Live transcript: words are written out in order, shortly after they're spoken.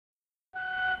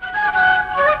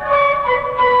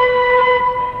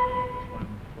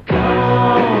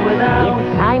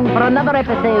another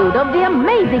episode of the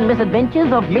amazing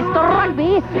misadventures of Mr.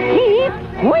 Rugby, Keith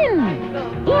Quinn.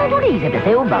 In today's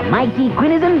episode, the mighty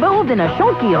Quinn is involved in a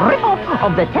shonky rip-off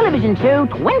of the television show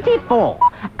 24,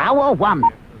 Hour 1,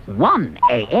 1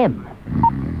 a.m.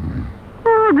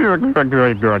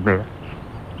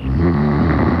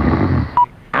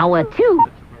 Hour 2,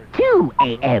 2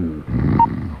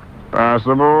 a.m.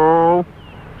 Possible.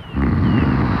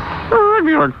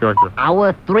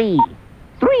 Hour 3,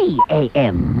 3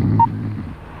 a.m.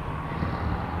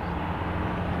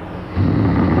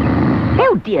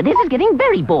 Oh dear, this is getting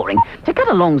very boring. To cut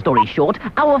a long story short,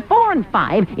 hour 4 and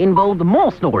 5 involved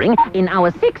more snoring. In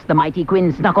hour 6, the mighty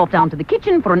Quinn snuck off down to the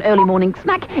kitchen for an early morning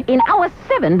snack. In hour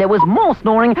 7, there was more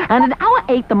snoring. And in hour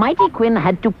 8, the mighty Quinn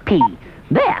had to pee.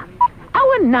 There.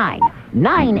 Hour 9,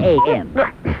 9 a.m.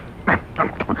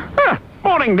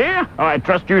 Morning, dear. I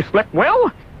trust you slept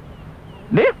well?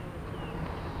 Dear?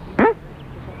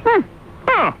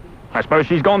 Oh, I suppose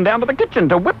she's gone down to the kitchen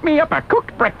to whip me up a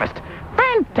cooked breakfast.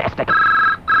 Fantastic.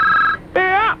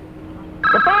 Dear,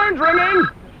 the phone's ringing.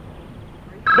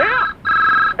 Dear,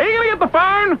 are you going to get the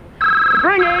phone? It's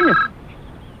ringing.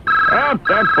 Oh,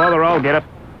 don't bother, I'll get it.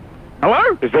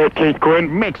 Hello? Is that Keith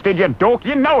Quinn? Mixted, you dork.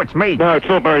 You know it's me. No, it's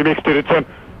not Murray Mixted. It's,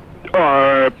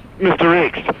 Mr.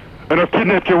 X. And I've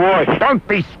kidnapped your wife. Don't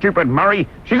be stupid, Murray.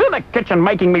 She's in the kitchen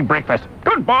making me breakfast.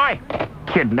 Goodbye.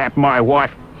 Kidnap my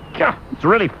wife. Gah, it's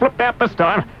really flipped out this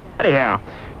time. Anyhow,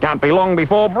 can't be long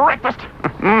before breakfast.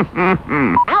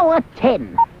 Hour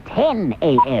 10, 10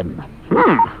 a.m.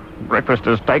 Breakfast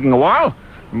is taking a while.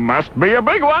 Must be a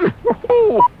big one.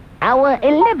 Hour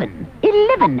 11,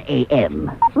 11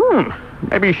 a.m.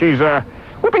 Maybe she's,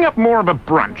 whipping up more of a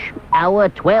brunch. Hour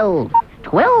 12,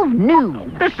 12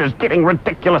 noon. This is getting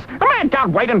ridiculous. A man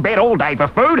can't wait in bed all day for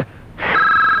food.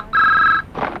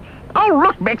 Oh,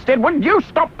 look, Mixted, would you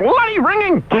stop bloody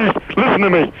ringing? Keith, listen to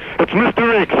me. It's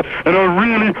Mr. X, and I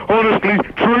really, honestly,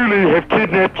 truly have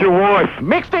kidnapped your wife.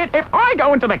 Mixted, if I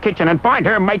go into the kitchen and find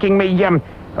her making me,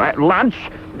 lunch,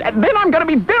 then I'm going to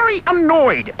be very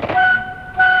annoyed.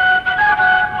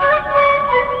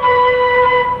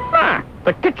 Ah,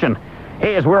 the kitchen.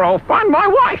 Here's where I'll find my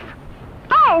wife.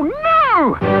 Oh,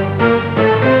 no!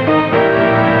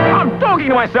 I'm talking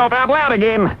to myself out loud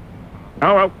again.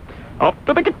 Oh, well, off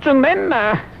to the kitchen then.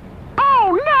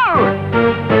 Oh, no!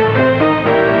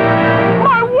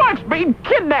 My wife's been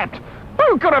kidnapped.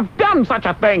 Who could have done such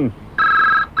a thing?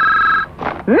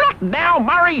 Not now,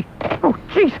 Murray. Oh,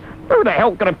 jeez. Who the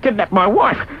hell could have kidnapped my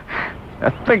wife?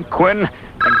 Think, Quinn.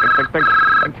 Think.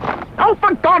 Oh,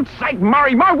 for God's sake,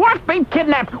 Murray, my wife's been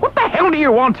kidnapped. What the hell do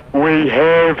you want? We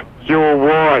have your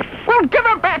wife. Well, give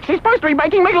her back. She's supposed to be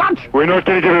making me lunch. We're not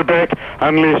going to give her back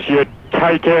unless you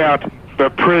take out the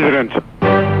president.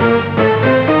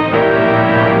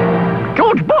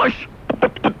 George Bush?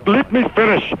 Let me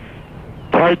finish.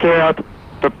 Take out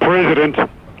the president of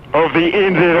the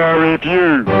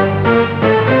NZRFU.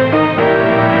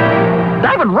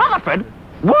 David Rutherford?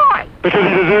 Why? Because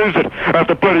he deserves it.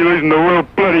 After bloody losing the World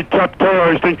Bloody Cup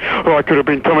co-hosting, I could have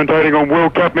been commentating on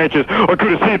World Cup matches. I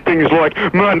could have said things like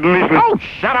Martin Lesman. Oh,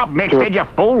 shut up, Mixted, you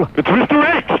fool. It's Mr.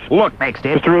 X. Look,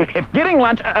 Mixted, Mr. X. if getting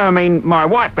my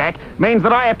wife back means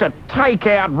that I have to take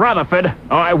out Rutherford,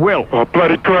 I will. Oh,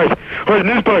 bloody Christ. Wait,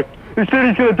 Nisbo, he said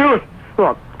he's going to do it.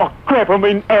 Oh, crap,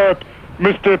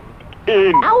 Mr.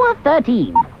 N. Hour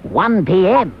 13, 1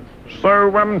 p.m.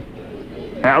 So,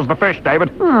 how's the fish, David?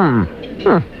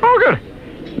 Oh, good.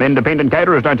 The independent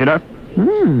caterers, don't you know?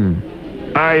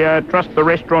 I trust the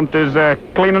restaurant is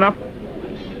clean enough?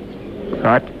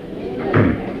 Right.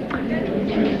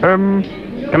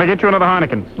 Can I get you another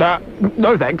Heineken?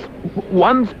 No thanks.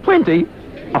 One's plenty.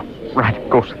 Oh, right, of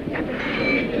course.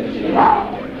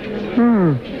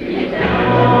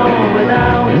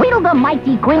 Will the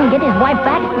mighty Quinn get his wife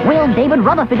back? Will David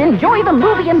Rutherford enjoy the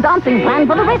movie and dancing plan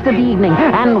for the rest of the evening?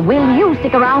 And will you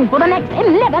stick around for the next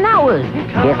 11 hours?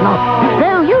 Guess not.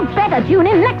 So you'd better tune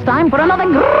in next time for another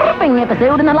gripping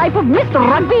episode in the life of Mr.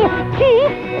 Rugby,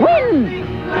 Keith Quinn.